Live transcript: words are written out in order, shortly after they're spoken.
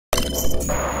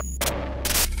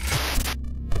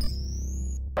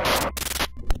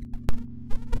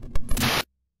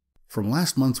From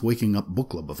last month's Waking Up Book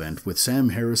Club event with Sam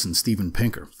Harris and Steven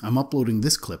Pinker, I'm uploading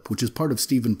this clip, which is part of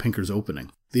Steven Pinker's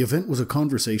opening. The event was a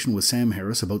conversation with Sam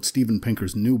Harris about Steven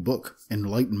Pinker's new book,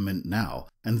 Enlightenment Now,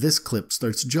 and this clip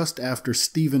starts just after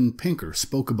Steven Pinker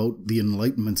spoke about the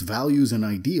Enlightenment's values and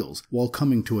ideals while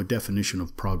coming to a definition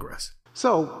of progress.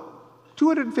 So,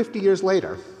 250 years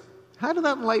later, how did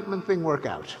that Enlightenment thing work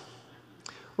out?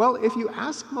 Well, if you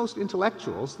ask most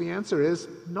intellectuals, the answer is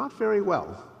not very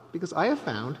well, because I have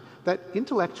found that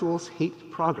intellectuals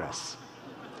hate progress.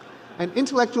 And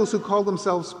intellectuals who call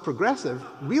themselves progressive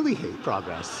really hate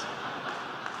progress.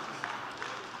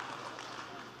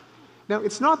 Now,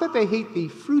 it's not that they hate the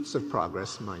fruits of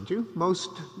progress, mind you. Most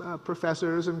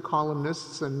professors and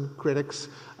columnists and critics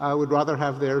would rather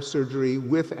have their surgery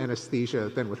with anesthesia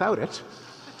than without it.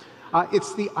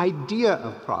 It's the idea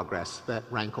of progress that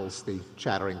rankles the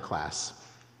chattering class.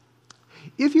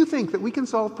 If you think that we can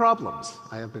solve problems,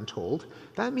 I have been told,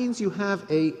 that means you have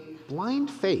a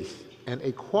blind faith and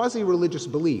a quasi-religious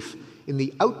belief in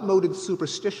the outmoded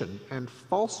superstition and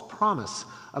false promise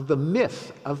of the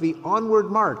myth of the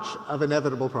onward march of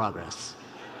inevitable progress.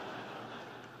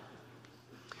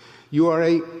 You are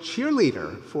a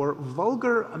cheerleader for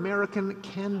vulgar American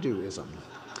can-doism,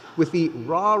 with the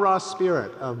rah-rah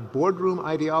spirit of boardroom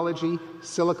ideology,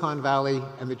 Silicon Valley,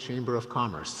 and the Chamber of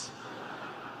Commerce.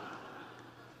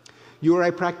 You are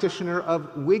a practitioner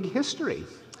of Whig history,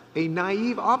 a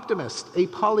naive optimist, a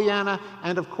Pollyanna,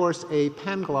 and of course a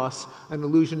Pangloss, an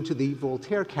allusion to the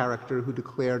Voltaire character who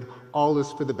declared all is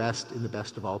for the best in the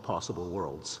best of all possible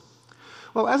worlds.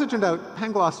 Well, as it turned out,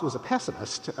 Pangloss was a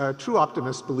pessimist. A true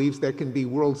optimist believes there can be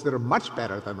worlds that are much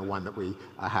better than the one that we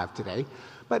have today.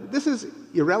 But this is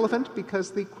irrelevant because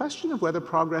the question of whether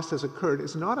progress has occurred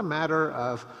is not a matter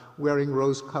of wearing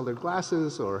rose-colored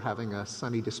glasses or having a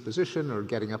sunny disposition or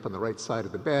getting up on the right side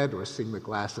of the bed or seeing the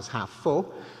glass as half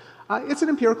full. It's an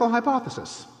empirical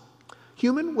hypothesis.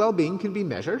 Human well-being can be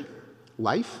measured.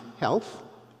 Life, health,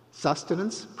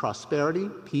 sustenance, prosperity,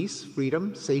 peace,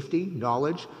 freedom, safety,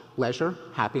 knowledge, leisure,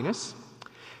 happiness.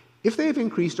 If they have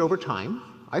increased over time,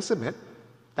 I submit,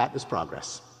 that is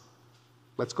progress.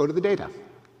 Let's go to the data.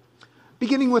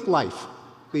 Beginning with life,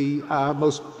 the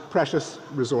most precious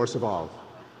resource of all.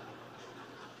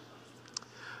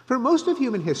 For most of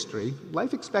human history,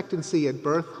 life expectancy at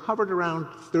birth hovered around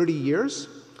 30 years,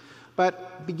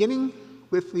 but beginning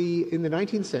with in the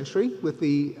 19th century, with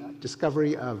the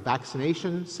discovery of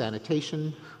vaccination,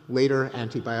 sanitation, later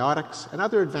antibiotics, and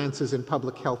other advances in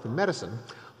public health and medicine,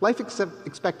 life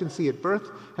expectancy at birth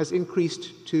has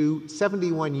increased to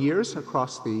 71 years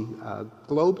across the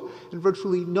globe, and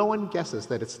virtually no one guesses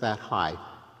that it's that high.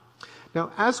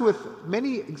 Now, as with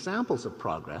many examples of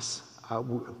progress,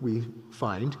 we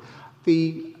find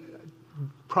the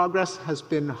progress has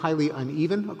been highly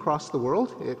uneven across the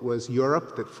world. It was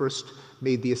Europe that first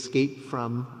made the escape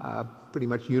from pretty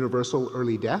much universal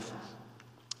early death,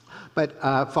 but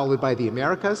followed by the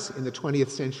Americas. In the 20th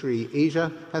century,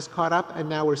 Asia has caught up, and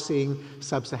now we're seeing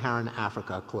sub-Saharan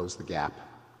Africa close the gap.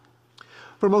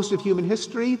 For most of human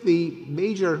history, the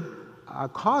major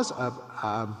cause of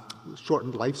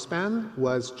shortened lifespan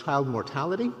was child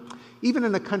mortality. Even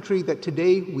in a country that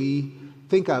today we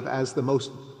think of as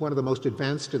one of the most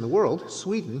advanced in the world,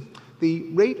 Sweden, the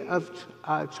rate of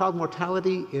child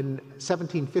mortality in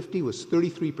 1750 was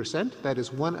 33%. That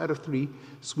is, 1 out of 3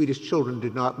 Swedish children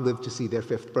did not live to see their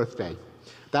 5th birthday.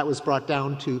 That was brought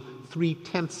down to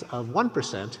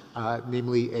 0.3%,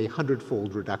 namely a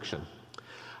 100-fold reduction.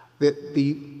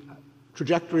 The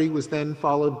trajectory was then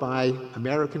followed by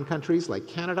American countries like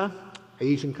Canada,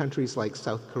 Asian countries like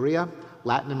South Korea,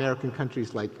 Latin American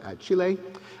countries like Chile,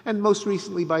 and most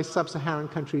recently by sub-Saharan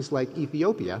countries like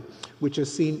Ethiopia, which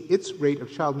has seen its rate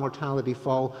of child mortality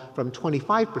fall from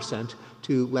 25%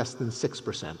 to less than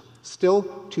 6%. Still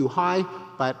too high,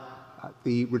 but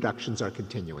the reductions are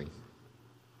continuing.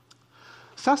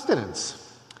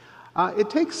 Sustenance.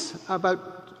 It takes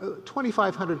about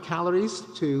 2,500 calories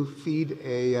to feed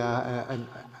a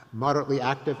moderately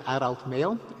active adult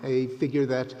male, a figure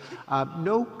that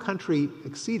no country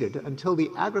exceeded until the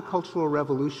agricultural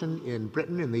revolution in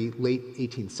Britain in the late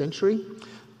 18th century,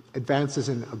 advances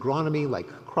in agronomy like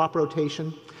crop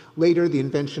rotation, later the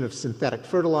invention of synthetic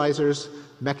fertilizers,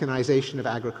 mechanization of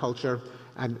agriculture,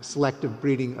 and selective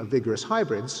breeding of vigorous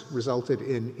hybrids resulted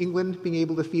in England being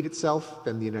able to feed itself,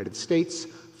 then the United States,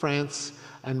 France,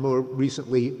 and more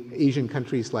recently Asian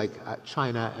countries like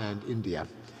China and India.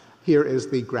 Here is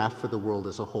the graph for the world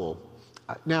as a whole.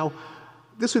 Now,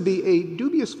 This would be a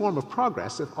dubious form of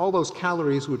progress if all those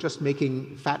calories were just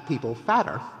making fat people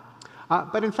fatter.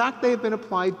 But in fact, they have been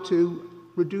applied to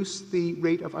reduce the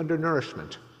rate of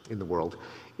undernourishment in the world.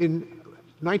 In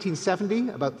 1970,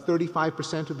 about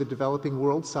 35% of the developing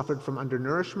world suffered from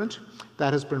undernourishment.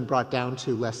 That has been brought down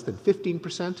to less than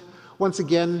 15%. Once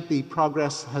again, the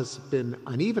progress has been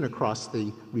uneven across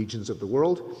the regions of the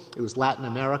world. It was Latin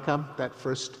America that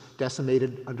first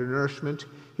decimated undernourishment.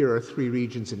 Here are 3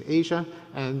 regions in Asia,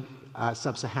 and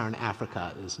sub-Saharan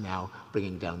Africa is now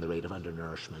bringing down the rate of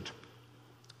undernourishment.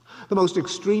 The most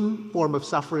extreme form of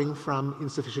suffering from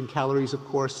insufficient calories, of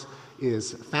course,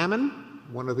 is famine,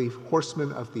 one of the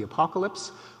horsemen of the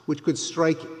apocalypse, which could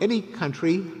strike any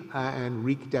country and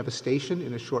wreak devastation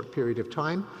in a short period of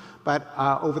time. But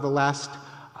over the last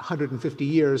 150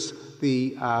 years,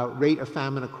 the rate of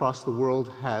famine across the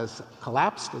world has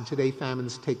collapsed, and today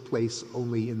famines take place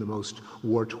only in the most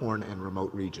war-torn and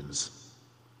remote regions.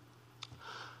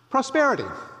 Prosperity.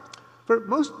 For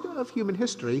most of human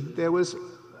history, there was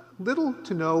little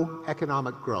to no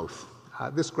economic growth.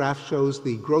 This graph shows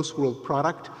the gross world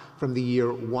product from the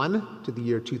year 1 to the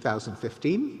year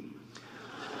 2015.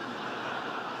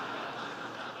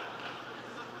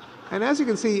 And as you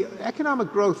can see,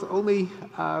 economic growth only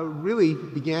really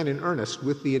began in earnest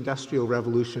with the Industrial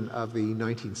Revolution of the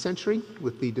 19th century,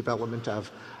 with the development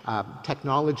of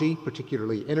technology,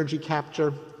 particularly energy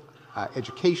capture,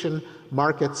 education,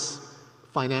 markets,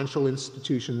 financial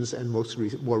institutions, and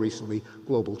more recently,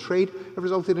 global trade, have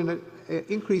resulted in an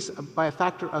increase by a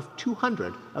factor of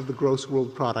 200 of the gross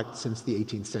world product since the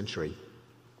 18th century.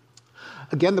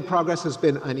 Again, the progress has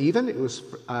been uneven. It was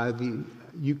the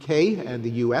UK and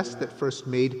the US that first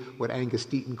made what Angus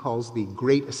Deaton calls the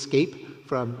Great Escape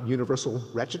from universal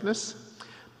wretchedness.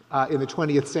 In the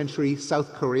 20th century,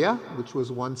 South Korea, which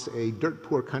was once a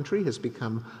dirt-poor country, has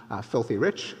become filthy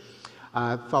rich.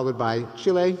 Followed by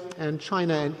Chile, and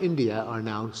China and India are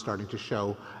now starting to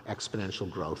show exponential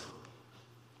growth.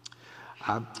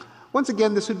 Once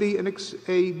again, this would be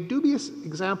a dubious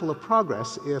example of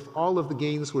progress if all of the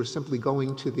gains were simply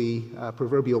going to the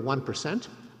proverbial 1%,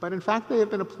 but in fact they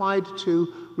have been applied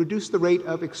to reduce the rate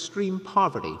of extreme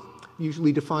poverty,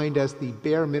 usually defined as the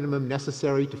bare minimum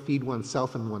necessary to feed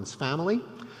oneself and one's family.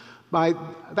 By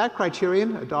that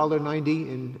criterion, $1.90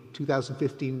 in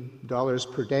 2015 dollars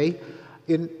per day,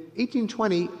 in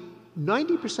 1820,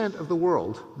 90% of the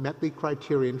world met the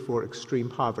criterion for extreme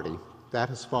poverty. That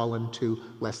has fallen to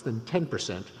less than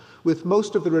 10%, with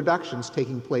most of the reductions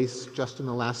taking place just in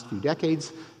the last few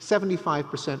decades,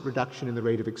 75% reduction in the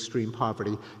rate of extreme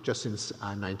poverty just since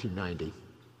 1990.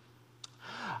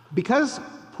 Because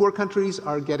poor countries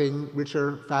are getting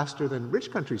richer faster than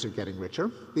rich countries are getting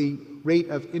richer, the rate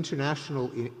of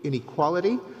international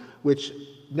inequality, which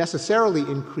necessarily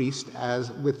increased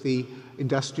as with the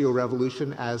Industrial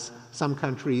Revolution as some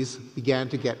countries began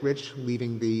to get rich,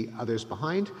 leaving the others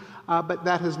behind, but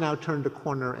that has now turned a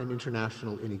corner and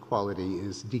international inequality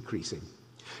is decreasing.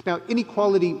 Now,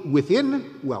 inequality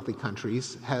within wealthy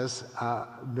countries has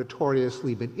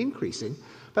notoriously been increasing,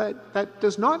 but that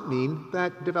does not mean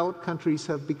that developed countries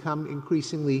have become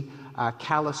increasingly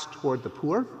callous toward the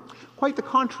poor. Quite the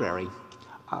contrary.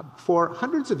 For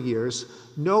hundreds of years,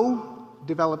 no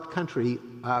developed country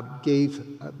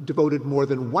devoted more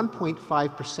than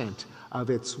 1.5% of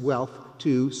its wealth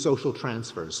to social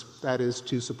transfers, that is,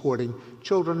 to supporting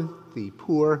children, the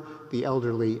poor, the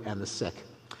elderly, and the sick.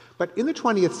 But in the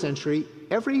 20th century,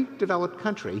 every developed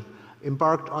country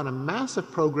embarked on a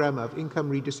massive program of income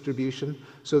redistribution,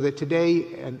 so that today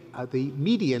the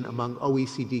median among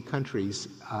OECD countries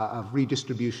of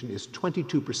redistribution is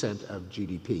 22% of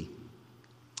GDP.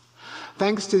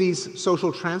 Thanks to these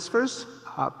social transfers,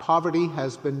 poverty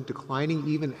has been declining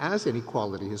even as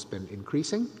inequality has been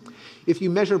increasing. If you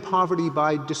measure poverty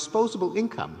by disposable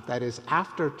income, that is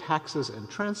after taxes and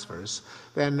transfers,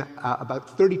 then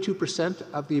about 32%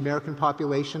 of the American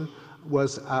population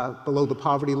was below the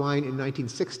poverty line in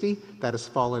 1960. That has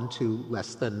fallen to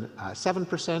less than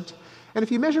 7%. And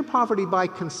if you measure poverty by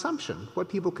consumption, what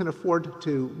people can afford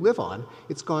to live on,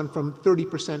 it's gone from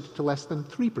 30% to less than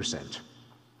 3%.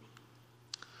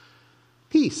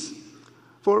 Peace.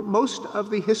 For most of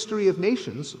the history of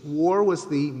nations, war was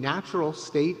the natural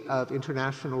state of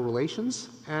international relations,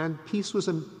 and peace was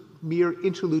a mere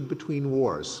interlude between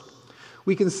wars.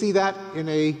 We can see that in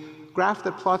a graph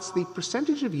that plots the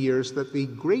percentage of years that the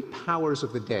great powers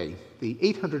of the day, the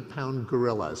 800-pound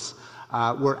gorillas,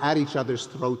 were at each other's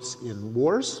throats in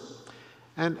wars.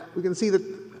 And we can see that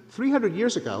 300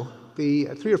 years ago,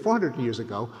 300 or 400 years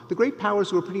ago, the great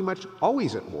powers were pretty much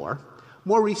always at war.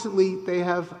 More recently, they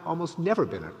have almost never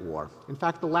been at war. In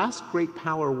fact, the last great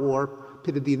power war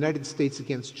pitted the United States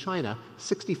against China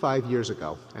 65 years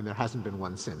ago, and there hasn't been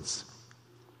one since.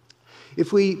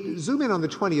 If we zoom in on the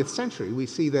 20th century, we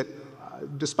see that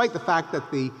despite the fact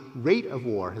that the rate of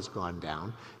war has gone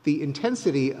down, the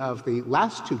intensity of the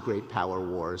last two great power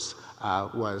wars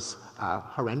was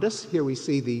horrendous. Here we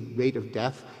see the rate of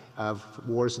death of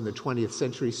wars in the 20th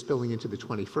century spilling into the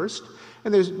 21st.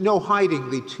 And there's no hiding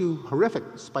the two horrific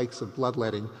spikes of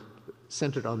bloodletting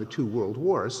centered on the two world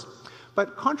wars.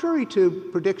 But contrary to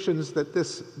predictions that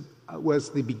this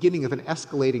was the beginning of an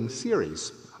escalating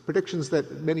series, predictions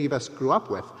that many of us grew up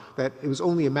with, that it was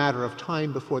only a matter of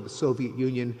time before the Soviet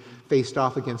Union faced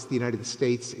off against the United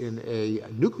States in a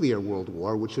nuclear world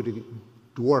war, which would have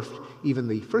dwarfed even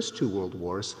the first two world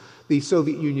wars. The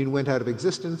Soviet Union went out of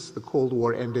existence, the Cold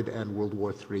War ended, and World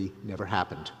War III never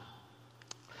happened.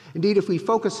 Indeed, if we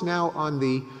focus now on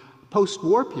the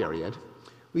post-war period,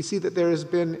 we see that there has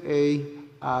been a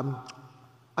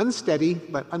unsteady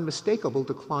but unmistakable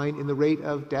decline in the rate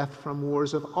of death from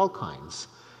wars of all kinds.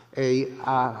 A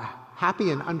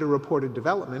happy and underreported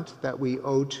development that we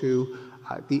owe to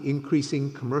the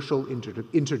increasing commercial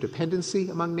interdependency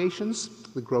among nations,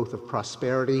 the growth of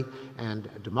prosperity and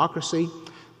democracy,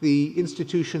 the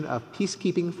institution of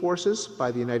peacekeeping forces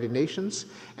by the United Nations,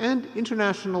 and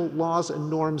international laws and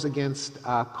norms against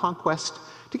conquest,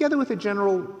 together with a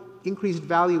general increased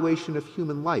valuation of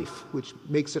human life, which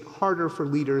makes it harder for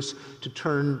leaders to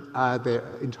turn their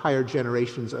entire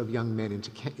generations of young men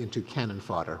into cannon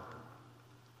fodder.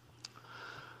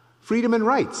 Freedom and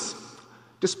rights.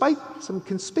 Despite some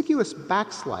conspicuous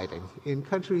backsliding in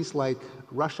countries like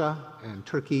Russia and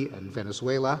Turkey and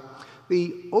Venezuela,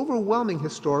 the overwhelming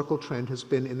historical trend has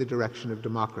been in the direction of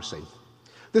democracy.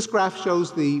 This graph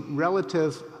shows the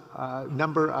relative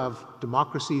number of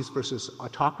democracies versus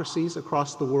autocracies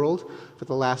across the world for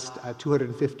the last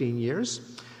 215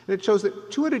 years. And it shows that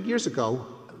 200 years ago,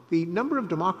 the number of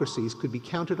democracies could be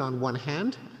counted on one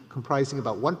hand, comprising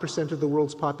about 1% of the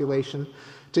world's population.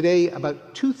 Today,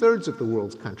 about 2/3 of the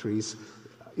world's countries,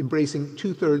 embracing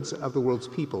 2/3 of the world's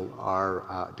people,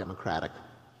 are democratic.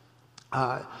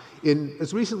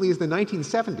 As recently as the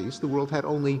 1970s, the world had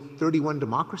only 31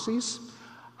 democracies.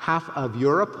 Half of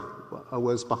Europe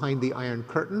was behind the Iron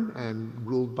Curtain and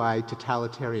ruled by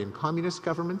totalitarian communist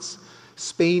governments.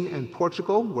 Spain and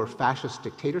Portugal were fascist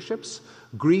dictatorships.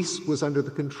 Greece was under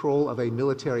the control of a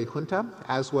military junta,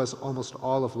 as was almost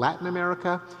all of Latin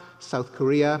America, South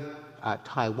Korea,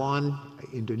 Taiwan,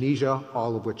 Indonesia,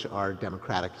 all of which are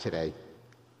democratic today.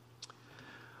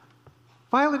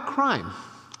 Violent crime.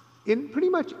 In pretty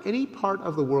much any part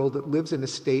of the world that lives in a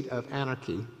state of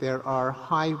anarchy, there are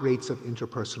high rates of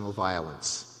interpersonal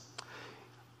violence.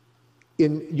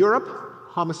 In Europe,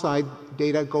 homicide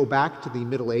data go back to the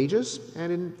Middle Ages,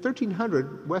 and in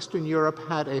 1300, Western Europe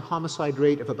had a homicide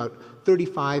rate of about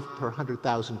 35 per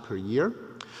 100,000 per year.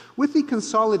 With the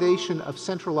consolidation of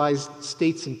centralized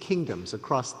states and kingdoms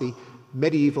across the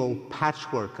medieval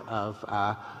patchwork of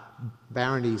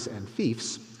baronies and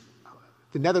fiefs,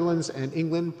 the Netherlands and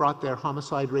England brought their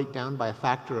homicide rate down by a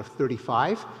factor of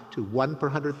 35 to 1 per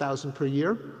 100,000 per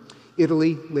year.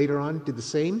 Italy later on did the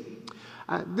same.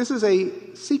 This is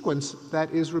a sequence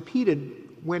that is repeated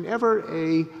whenever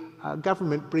a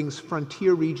government brings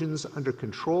frontier regions under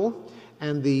control,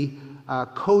 and the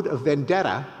code of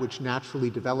vendetta, which naturally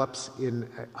develops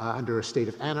under a state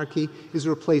of anarchy, is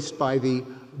replaced by the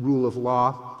rule of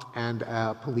law and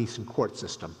a police and court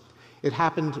system. It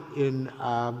happened in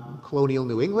colonial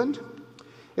New England.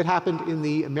 It happened in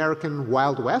the American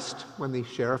Wild West when the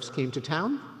sheriffs came to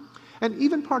town. And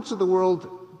even parts of the world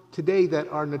today that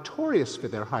are notorious for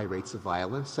their high rates of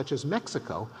violence, such as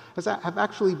Mexico, have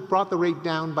actually brought the rate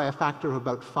down by a factor of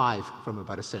about 5 from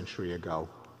about a century ago.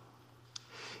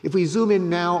 If we zoom in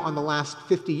now on the last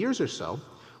 50 years or so,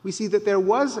 we see that there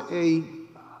was a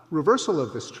reversal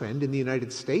of this trend in the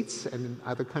United States and in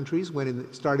other countries when,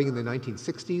 starting in the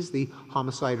 1960s, the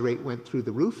homicide rate went through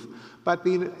the roof. But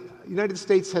the United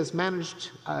States has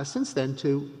managed since then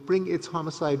to bring its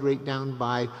homicide rate down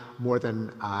by more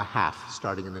than half,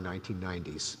 starting in the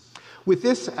 1990s. With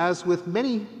this, as with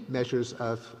many measures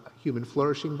of human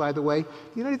flourishing, by the way,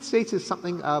 the United States is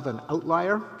something of an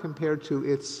outlier compared to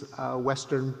its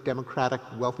Western democratic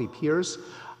wealthy peers.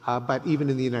 But even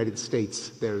in the United States,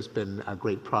 there's been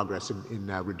great progress in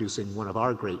reducing one of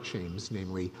our great shames,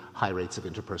 namely high rates of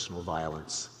interpersonal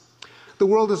violence. The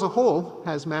world as a whole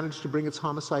has managed to bring its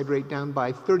homicide rate down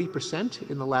by 30%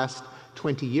 in the last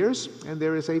 20 years, and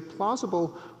there is a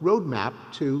plausible roadmap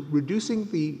to reducing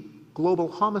the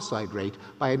global homicide rate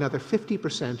by another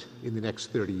 50% in the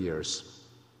next 30 years.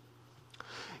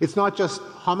 It's not just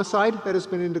homicide that has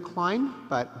been in decline,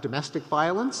 but domestic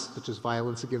violence, such as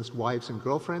violence against wives and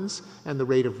girlfriends, and the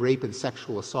rate of rape and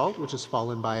sexual assault, which has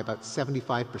fallen by about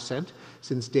 75%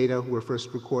 since data were first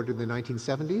recorded in the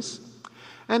 1970s.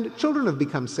 And children have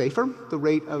become safer. The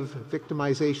rate of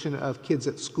victimization of kids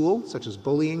at school, such as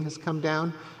bullying, has come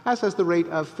down, as has the rate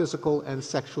of physical and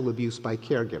sexual abuse by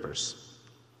caregivers.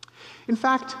 In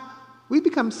fact, we've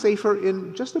become safer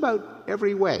in just about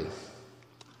every way.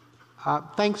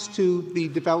 Thanks to the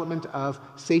development of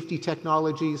safety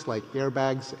technologies like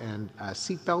airbags and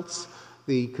seatbelts,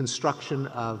 the construction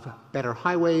of better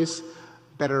highways,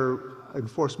 better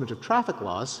enforcement of traffic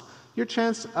laws, your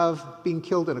chance of being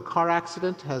killed in a car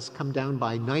accident has come down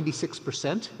by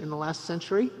 96% in the last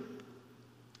century.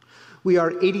 We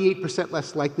are 88%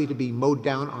 less likely to be mowed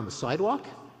down on the sidewalk,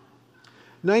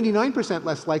 99%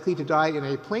 less likely to die in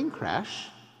a plane crash,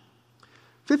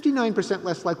 59%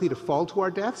 less likely to fall to our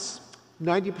deaths,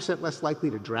 90% less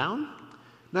likely to drown,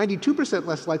 92%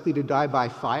 less likely to die by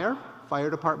fire.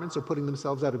 Fire departments are putting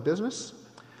themselves out of business.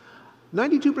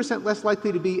 92% less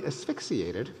likely to be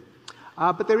asphyxiated.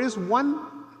 But there is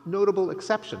one notable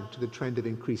exception to the trend of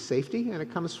increased safety, and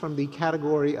it comes from the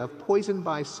category of poison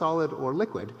by solid or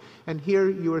liquid. And here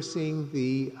you are seeing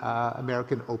the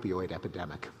American opioid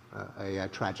epidemic, a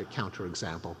tragic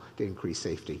counterexample to increased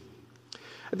safety.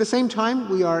 At the same time,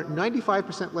 we are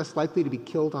 95% less likely to be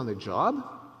killed on the job.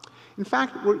 In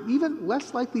fact, we're even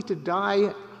less likely to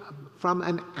die from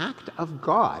an act of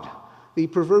God. The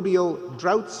proverbial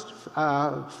droughts,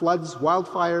 floods,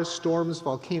 wildfires, storms,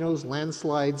 volcanoes,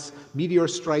 landslides, meteor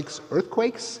strikes,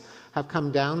 earthquakes have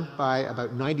come down by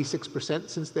about 96%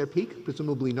 since their peak,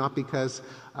 presumably not because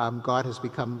God has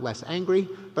become less angry,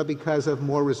 but because of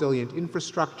more resilient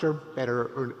infrastructure,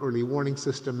 better early warning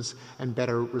systems, and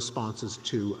better responses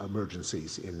to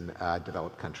emergencies in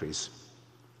developed countries.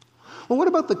 Well, what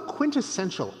about the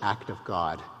quintessential act of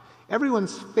God?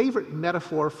 Everyone's favorite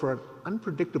metaphor for an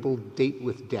unpredictable date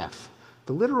with death,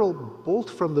 the literal bolt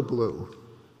from the blue.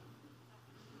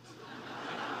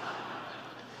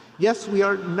 Yes, we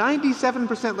are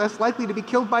 97% less likely to be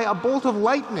killed by a bolt of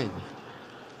lightning.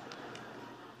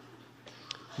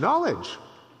 Knowledge.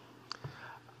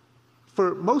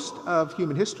 For most of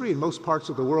human history, in most parts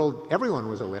of the world, everyone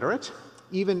was illiterate.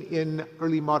 Even in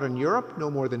early modern Europe,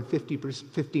 no more than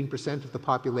 15% of the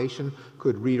population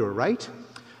could read or write.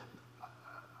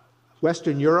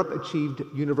 Western Europe achieved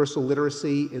universal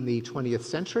literacy in the 20th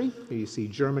century. Here you see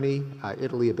Germany,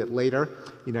 Italy a bit later,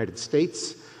 United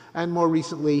States, and more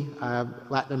recently,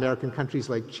 Latin American countries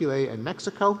like Chile and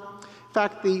Mexico. In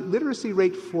fact, the literacy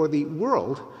rate for the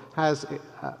world has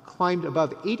climbed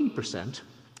above 80%,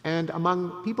 and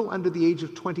among people under the age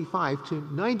of 25 to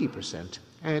 90%,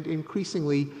 and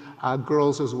increasingly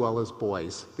girls as well as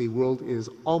boys. The world is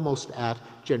almost at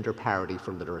gender parity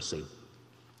for literacy.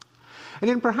 And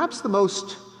in perhaps the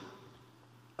most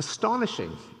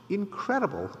astonishing,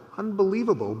 incredible,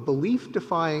 unbelievable,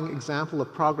 belief-defying example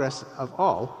of progress of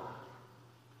all,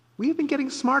 we have been getting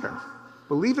smarter,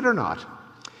 believe it or not.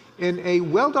 In a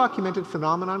well-documented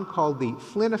phenomenon called the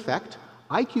Flynn effect,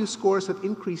 IQ scores have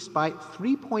increased by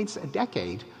 3 points a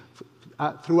decade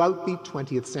throughout the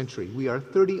 20th century. We are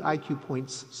 30 IQ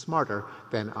points smarter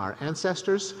than our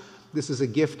ancestors. This is a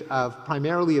gift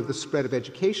primarily of the spread of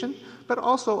education, but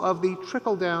also of the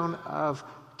trickle-down of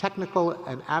technical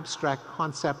and abstract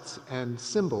concepts and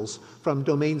symbols from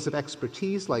domains of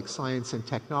expertise like science and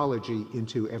technology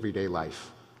into everyday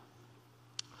life.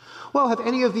 Well, have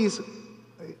any of these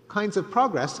kinds of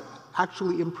progress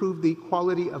actually improved the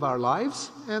quality of our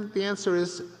lives? And the answer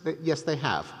is that yes, they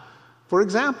have. For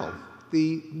example,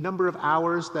 the number of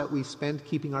hours that we spend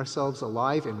keeping ourselves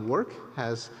alive in work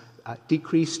has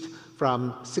decreased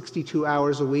from 62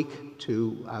 hours a week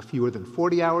to fewer than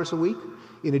 40 hours a week.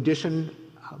 In addition,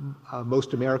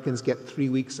 most Americans get 3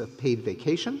 weeks of paid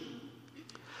vacation.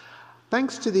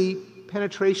 Thanks to the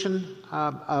penetration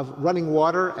of running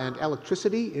water and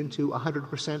electricity into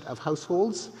 100% of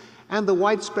households, and the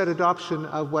widespread adoption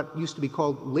of what used to be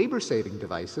called labor-saving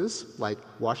devices, like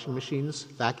washing machines,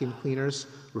 vacuum cleaners,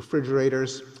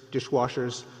 refrigerators,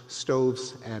 dishwashers,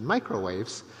 stoves, and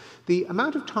microwaves, the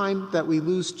amount of time that we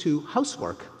lose to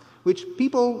housework, which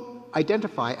people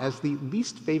identify as the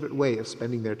least favorite way of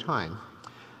spending their time,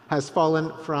 has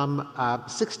fallen from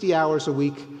 60 hours a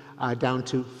week down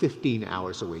to 15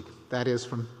 hours a week. That is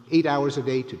from 8 hours a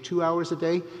day to 2 hours a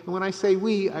day. And when I say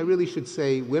we, I really should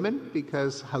say women,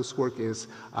 because housework is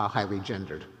highly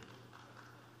gendered.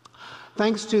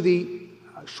 Thanks to the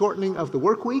shortening of the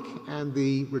work week and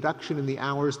the reduction in the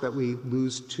hours that we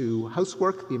lose to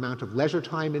housework, the amount of leisure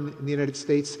time in the United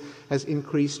States has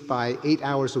increased by 8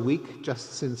 hours a week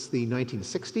just since the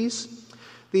 1960s.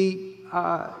 The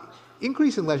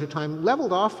increase in leisure time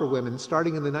leveled off for women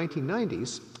starting in the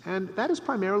 1990s, and that is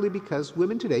primarily because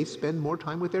women today spend more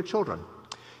time with their children.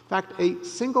 In fact, a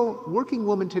single working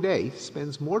woman today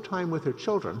spends more time with her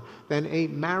children than a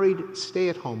married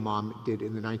stay-at-home mom did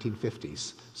in the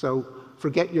 1950s. So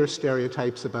forget your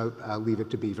stereotypes about Leave It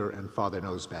to Beaver and Father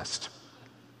Knows Best.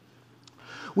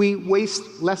 We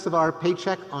waste less of our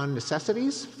paycheck on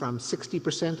necessities, from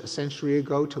 60% a century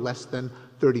ago to less than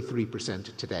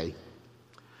 33% today.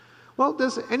 Well,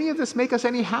 does any of this make us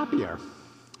any happier?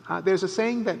 There's a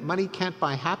saying that money can't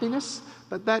buy happiness,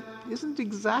 but that isn't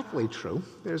exactly true.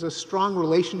 There's a strong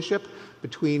relationship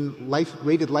between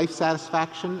rated life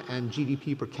satisfaction and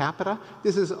GDP per capita.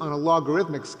 This is on a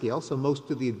logarithmic scale, so most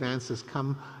of the advances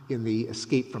come in the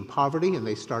escape from poverty, and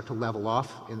they start to level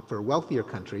off for wealthier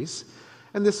countries.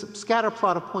 And this scatter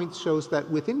plot of points shows that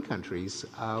within countries,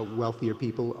 wealthier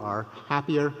people are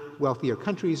happier, wealthier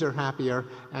countries are happier,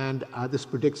 and this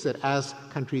predicts that as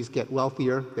countries get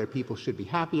wealthier, their people should be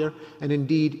happier. And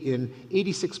indeed, in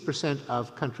 86%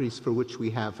 of countries for which we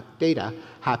have data,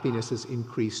 happiness has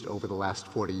increased over the last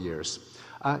 40 years.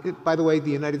 By the way,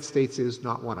 the United States is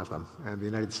not one of them, and the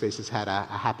United States has had a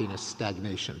happiness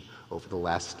stagnation over the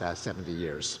last 70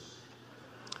 years.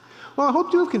 Well, I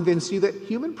hope to have convinced you that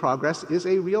human progress is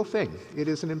a real thing. It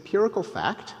is an empirical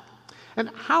fact. And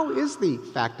how is the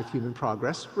fact of human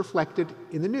progress reflected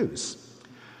in the news?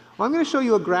 Well, I'm going to show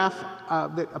you a graph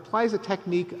that applies a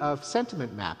technique of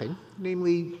sentiment mapping,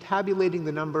 namely tabulating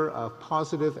the number of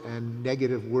positive and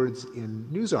negative words in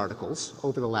news articles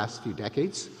over the last few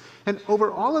decades. And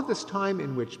over all of this time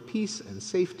in which peace and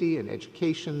safety and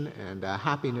education and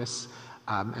happiness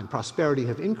and prosperity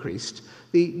have increased,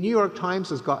 the New York Times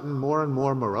has gotten more and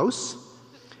more morose,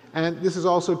 and this is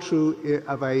also true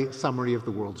of a summary of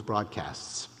the world's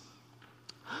broadcasts.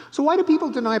 So why do people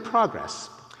deny progress?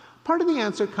 Part of the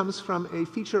answer comes from a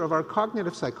feature of our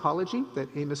cognitive psychology that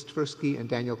Amos Tversky and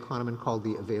Daniel Kahneman called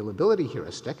the availability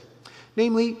heuristic.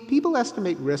 Namely, people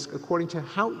estimate risk according to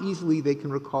how easily they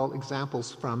can recall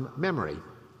examples from memory.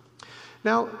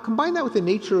 Now, combine that with the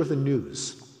nature of the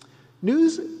news.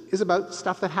 News is about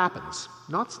stuff that happens,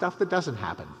 not stuff that doesn't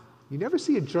happen. You never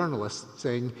see a journalist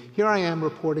saying, "Here I am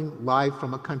reporting live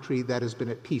from a country that has been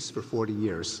at peace for 40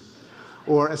 years,"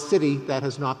 or a city that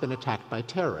has not been attacked by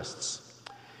terrorists.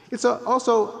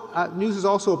 News is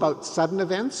also about sudden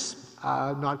events,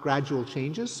 not gradual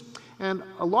changes, and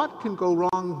a lot can go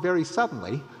wrong very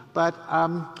suddenly, but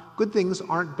good things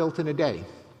aren't built in a day.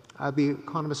 The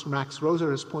economist Max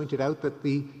Roser has pointed out that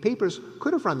the papers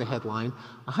could have run the headline,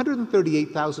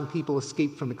 138,000 people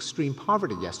escaped from extreme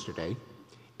poverty yesterday,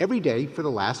 every day for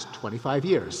the last 25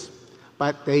 years.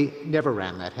 But they never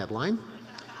ran that headline.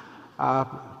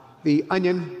 The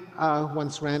Onion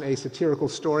once ran a satirical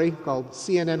story called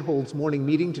 "CNN Holds Morning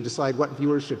Meeting to Decide What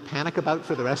Viewers Should Panic About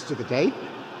for the Rest of the Day,"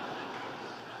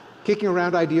 kicking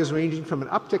around ideas ranging from an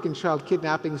uptick in child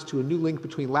kidnappings to a new link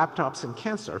between laptops and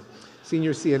cancer.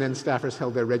 Senior CNN staffers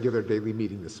held their regular daily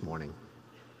meeting this morning.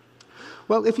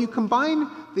 Well, if you combine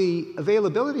the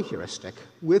availability heuristic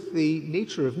with the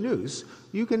nature of news,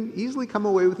 you can easily come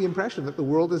away with the impression that the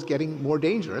world is getting more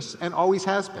dangerous and always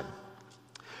has been.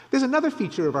 There's another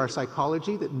feature of our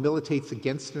psychology that militates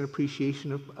against an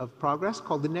appreciation of progress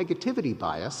called the negativity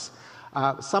bias,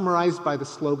 summarized by the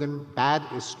slogan, "Bad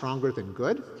is stronger than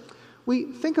good." We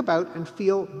think about and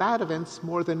feel bad events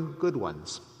more than good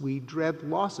ones. We dread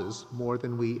losses more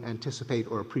than we anticipate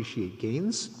or appreciate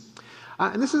gains.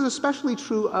 And this is especially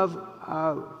true of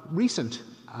recent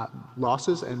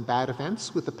losses and bad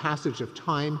events. With the passage of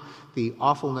time, the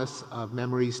awfulness of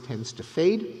memories tends to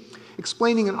fade,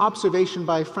 explaining an observation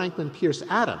by Franklin Pierce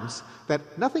Adams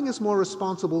that nothing is more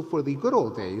responsible for the good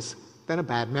old days than a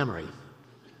bad memory.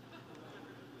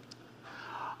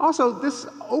 Also, this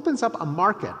opens up a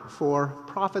market for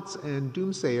prophets and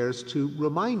doomsayers to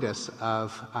remind us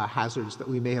of hazards that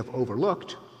we may have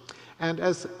overlooked. And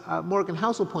as Morgan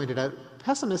Housel pointed out,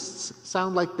 pessimists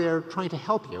sound like they're trying to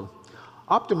help you.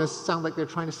 Optimists sound like they're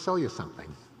trying to sell you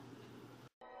something.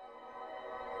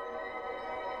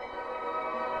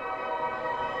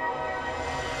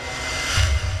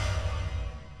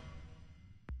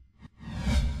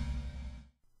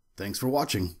 Thanks for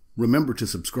watching. Remember to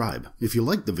subscribe. If you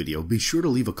liked the video, be sure to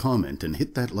leave a comment and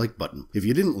hit that like button. If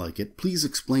you didn't like it, please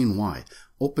explain why.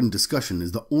 Open discussion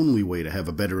is the only way to have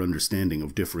a better understanding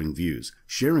of differing views.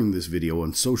 Sharing this video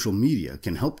on social media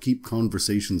can help keep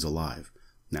conversations alive.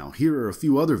 Now here are a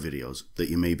few other videos that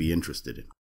you may be interested in.